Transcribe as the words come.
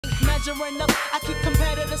measuring up. I keep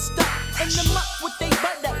competitive stuff in them up with they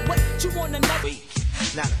butt up. What you wanna know?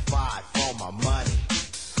 Not a 5 for my money.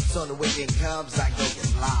 So the weekend comes, I go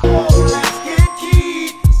get live. Let's get it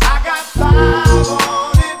keyed. I got 5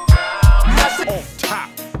 on it. Off top,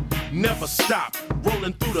 never stop.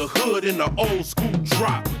 Rolling through the hood in the old school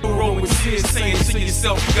drop. Rolling with shit, saying to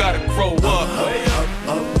yourself, you gotta grow up. Way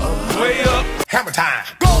up, way up. Hammer time.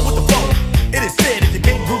 Go with the flow. It is said if you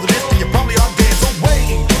can't prove this, then you probably are dead. So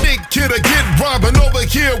wait. Big kidder get robbing over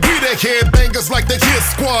here. We the headbangers like the Hit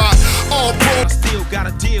Squad. All pro. I still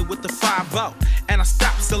gotta deal with the 5-0. And I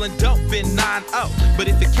stopped selling dope in 9-0. But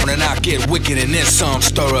if it can't. When I get wicked in this song,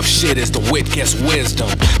 stir up shit as the wit gets wisdom.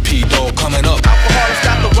 P-Dog coming up. Alcoholics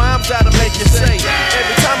got the rhymes that'll make you say.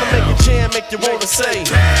 Every time I make a jam, make you wanna say.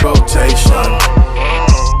 Rotation.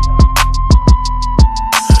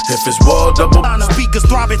 If it's wall double. Speakers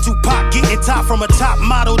throbbing, Tupac getting top from a top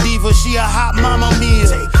model diva. She a hot mama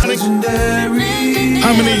meal. Legendary.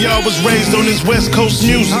 How many of y'all was raised on this West Coast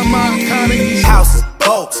music? I'm iconic. Houses,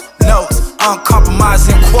 boats, notes,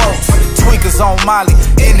 uncompromising quotes. Tweakers on Molly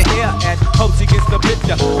in the Yeah, and hope she gets the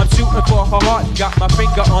picture. I'm shooting for her heart, got my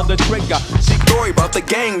finger on the trigger. She story about the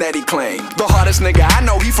gang that he claimed. The hardest nigga I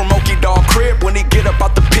know, he from Okie Dog crib. When he get up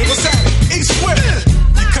out the pit. What's that? East Swift.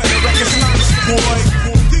 You cut the records nice, boy.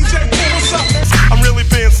 DJ, what's up? I'm really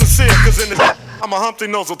being sincere, cause in the I'm a Humpty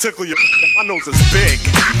nose will tickle you. My nose is big.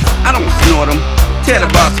 I don't snort them. Tell the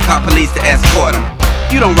boss to call police to escort them.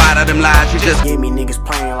 You don't ride out them lies, you just give me niggas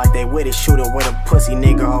playing like they with it. Shoot it with a pussy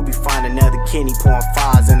nigga. I'll be finding another Kenny pouring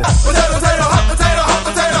 5s in the potato, potato, hot potato, hot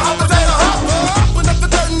potato, hot potato, hot. When up the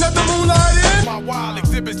dirt and let the moonlight in. My wild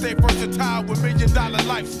exhibits stay versatile with $1 million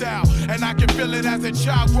lifestyle. And I can feel it as a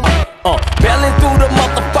child grows. Bailing through the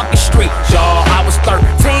motherfucking street, y'all. I was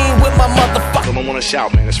 13 with my motherfucker. I don't wanna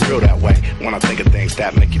shout, man. It's real that way. When I think of things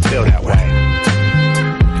that make you feel that way.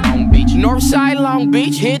 Northside, Long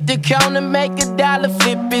Beach, hit the counter, make $1,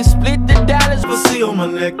 flip it, split the dollars. I see on my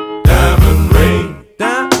neck, diamond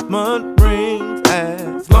rings,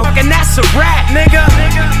 ass long. Fucking that's a rap, nigga.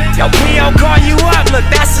 Yo, P.O. call you up, look,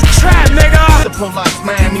 that's a trap, nigga. The life,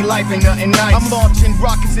 Miami life ain't nothing nice. I'm launching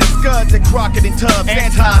rockets and scuds and Crockett and Tubbs.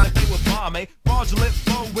 Anti fraudulent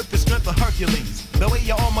flow with the strength of Hercules. The way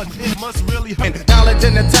you're on my it must really hurt. Knowledge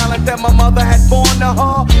and the talent that my mother had born to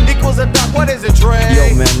her equals a duck. What is it, Dre?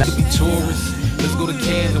 Yo, man, We could be tourists. Let's go to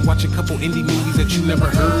Cannes and watch a couple indie movies that you never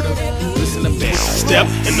heard of. Listen to bands. Step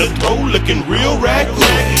in the throw looking real raglan.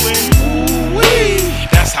 Ooh-wee.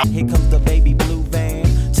 That's how. Here comes the baby blue van,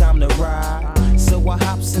 time to ride. So I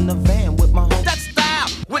hops in the van with my home. That style,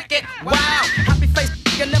 wicked, wow. Happy face,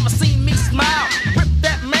 you never seen me smile. Rip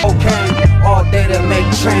that man. Okay, all day to make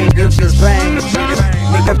change. You just bang,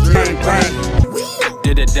 nigga bang, bang.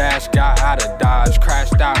 Did a dash, got out of Dodge,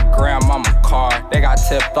 crashed out grandmama car. They got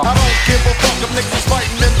tipped off. I don't give a fuck if niggas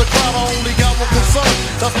fighting in the crowd. I only got one concern.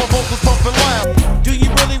 That's my vocals pumping loud. Do you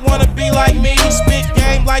really wanna be like me? Spit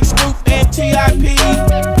game like Scoop and T.I.P.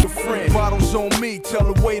 Friend, bottles on me.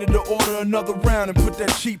 Tell the waiter to order another round and put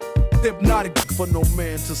that cheap hypnotic for no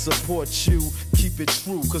man to support you. Keep it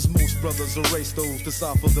true, cause most brothers erase those to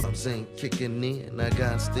suffer the Ain't kicking in, I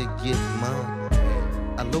got to get mine.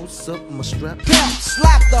 I loose up my strap.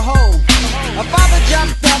 Slap the hoe. My father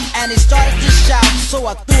jumped up and he started to shout, so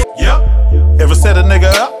I threw it. Yep. Ever set a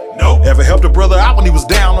nigga up? No. Ever helped a brother out when he was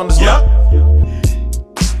down on his luck?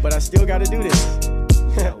 But I still gotta do this.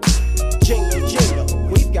 Jingle,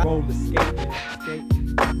 we've got Skate,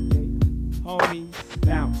 homies,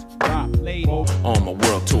 bounce, rock, lady. On my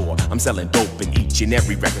world tour, I'm selling dope in each and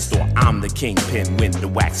every record store. I'm the kingpin when the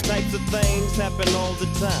wax. types of things happen all the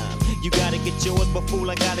time. You gotta get yours, but fool,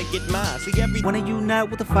 I gotta get mine. See, every Wanna unite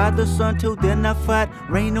with the father, son, till then I fight.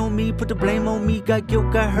 Rain on me, put the blame on me, got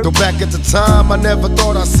guilt, got hurt. Go back at the time, I never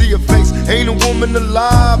thought I'd see a face. Ain't a woman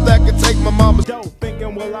alive that could take my mama's dope.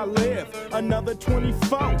 Thinking, will I live another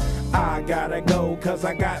 24? I gotta go, cause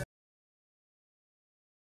I got